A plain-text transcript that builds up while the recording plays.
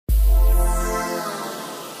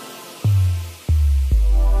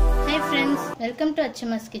Welcome to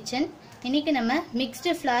Achuma'S kitchen. இன்னைக்கு நம்ம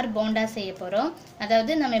mixed flower bonda செய்ய போறோம்.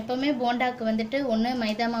 அதாவது நம்ம எப்பவுமே போண்டாக்கு வந்துட்டு ஒன்று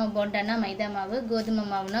மைதா மாவு போண்டானா மைதா மாவு, கோதுமை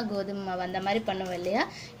மாவுனா கோதுமை மாவு அந்த மாதிரி பண்ணுவோம் இல்லையா.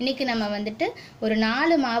 இன்னைக்கு நம்ம வந்துட்டு ஒரு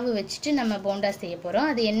 4 மாவு வச்சுட்டு நம்ம போண்டா செய்ய போறோம்.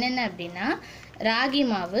 அது என்னென்ன அப்படின்னா, ராகி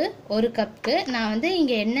மாவு 1 கப்புக்கு. நான் வந்து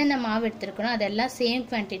இங்கே என்னென்ன மாவு எடுத்திருக்கணும் அதெல்லாம் சேம்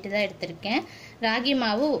குவான்டிட்டி தான் எடுத்திருக்கேன். ராகி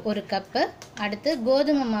மாவு 1 கப்பு, அடுத்து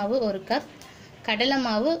கோதுமை மாவு 1 கப், கடலை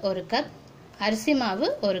மாவு 1 கப், அரிசி மாவு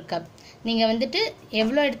 1 கப். நீங்கள் வந்துட்டு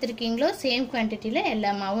எவ்வளோ எடுத்துருக்கீங்களோ சேம் குவான்டிட்டியில் எல்லா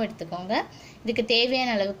மாவும் எடுத்துக்கோங்க. இதுக்கு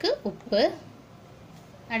தேவையான அளவுக்கு உப்பு.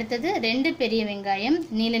 அடுத்தது 2 பெரிய வெங்காயம்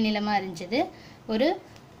நீள நீளமாக அரிஞ்சது. ஒரு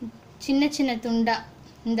சின்ன சின்ன துண்டா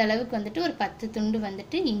இந்த அளவுக்கு வந்துட்டு ஒரு 10 துண்டு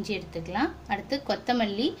வந்துட்டு இஞ்சி எடுத்துக்கலாம். அடுத்து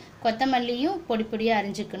கொத்தமல்லியும் பொடி பொடியாக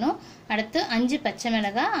அரிஞ்சுக்கணும். அடுத்து 5 பச்சை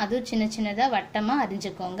மிளகாய், அதுவும் சின்ன சின்னதாக வட்டமாக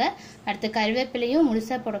அரிஞ்சுக்கோங்க. அடுத்து கருவேப்பிலையும்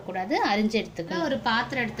முழுசாக போடக்கூடாது, அரிஞ்சு எடுத்துக்கலாம். ஒரு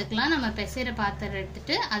பாத்திரம் எடுத்துக்கலாம். நம்ம பிசைகிற பாத்திரம்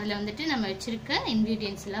எடுத்துட்டு அதில் வந்துட்டு நம்ம வச்சிருக்க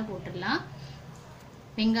இன்க்ரீடியன்ஸ் எல்லாம் போட்டுடலாம்.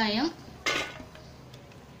 வெங்காயம்,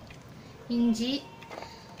 இஞ்சி,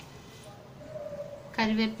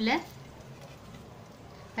 கருவேப்பிலை,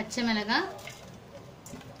 பச்சை மிளகாய்,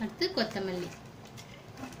 அடுத்து கொத்தமல்லி,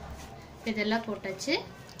 இதெல்லாம் போட்டாச்சு.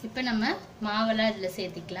 இப்போ நம்ம மாவெல்லாம் இதில்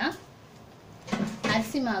சேர்த்திக்கலாம்.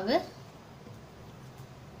 அரிசி மாவு,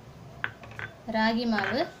 ராகி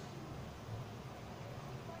மாவு,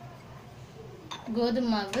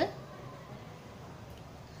 கோதுமை மாவு,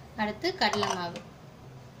 அடுத்து கடலை மாவு.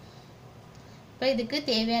 இப்போ இதுக்கு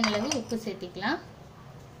தேவையான அளவு உப்பு சேர்த்திக்கலாம்.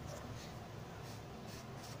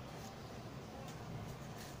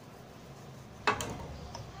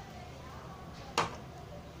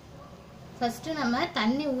 ஃபர்ஸ்ட் நம்ம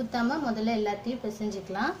தண்ணி ஊத்தாம முதல்ல எல்லாத்தையும்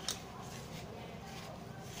பிசைஞ்சுக்கலாம்.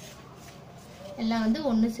 எல்லாம் வந்து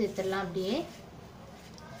ஒன்று சேர்த்துடலாம் அப்படியே.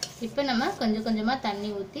 இப்போ நம்ம கொஞ்சம் கொஞ்சமா தண்ணி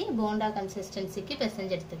ஊற்றி போண்டா கன்சிஸ்டன்சிக்கு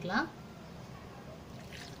பிசைஞ்சு எடுத்துக்கலாம்.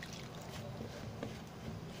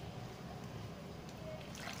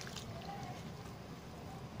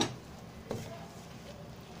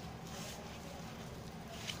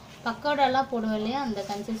 பக்கோடாலாம் போடுவோம் இல்லையா, அந்த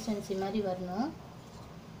கன்சிஸ்டன்சி மாதிரி வரணும்.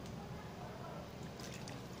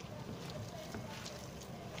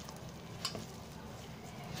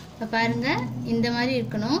 இப்போ பாருங்க, இந்த மாதிரி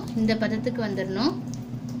இருக்கணும், இந்த பதத்துக்கு வந்துடணும்.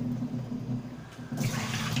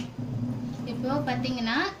 இப்போ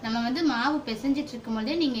பார்த்தீங்கன்னா நம்ம வந்து மாவு பிசைஞ்சிட்டு இருக்கும்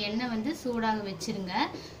போதே நீங்கள் எண்ணெய் வந்து சூடாக வச்சிருங்க.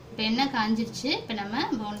 இப்போ எண்ணெய் காஞ்சிருச்சு. இப்போ நம்ம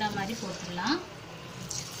போண்டா மாதிரி போட்டுடலாம்.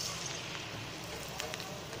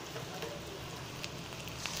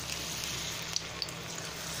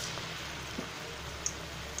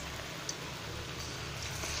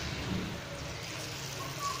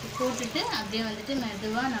 போட்டுட்டு அப்படியே வந்துட்டு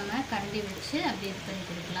மெதுவாக நம்ம கரண்டி வச்சு அப்படியே இது பண்ணி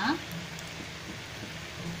கொடுக்கலாம்.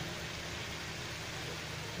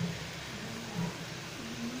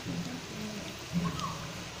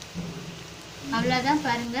 அவ்வளோதான்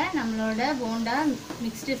பாருங்க, நம்மளோட போண்டா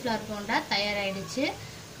மிக்ஸ்டு ஃப்ளார் போண்டா தயாராகிடுச்சு.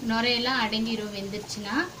 நுரையெல்லாம் அடங்கிடும்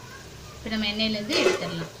வெந்துருச்சுன்னா. இப்போ நம்ம எண்ணெயிலேருந்து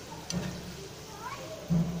எடுத்துடலாம்.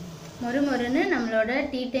 மொறுன்னு நம்மளோட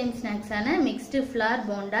tea time ஸ்நாக்ஸான mixed flower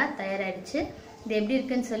bonda தயாராகிடுச்சு. இது எப்படி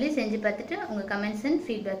இருக்குன்னு சொல்லி செஞ்சு பார்த்துட்டு உங்கள் கமெண்ட்ஸ் அண்ட்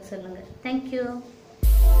ஃபீட்பேக் சொல்லுங்கள். தேங்க்யூ.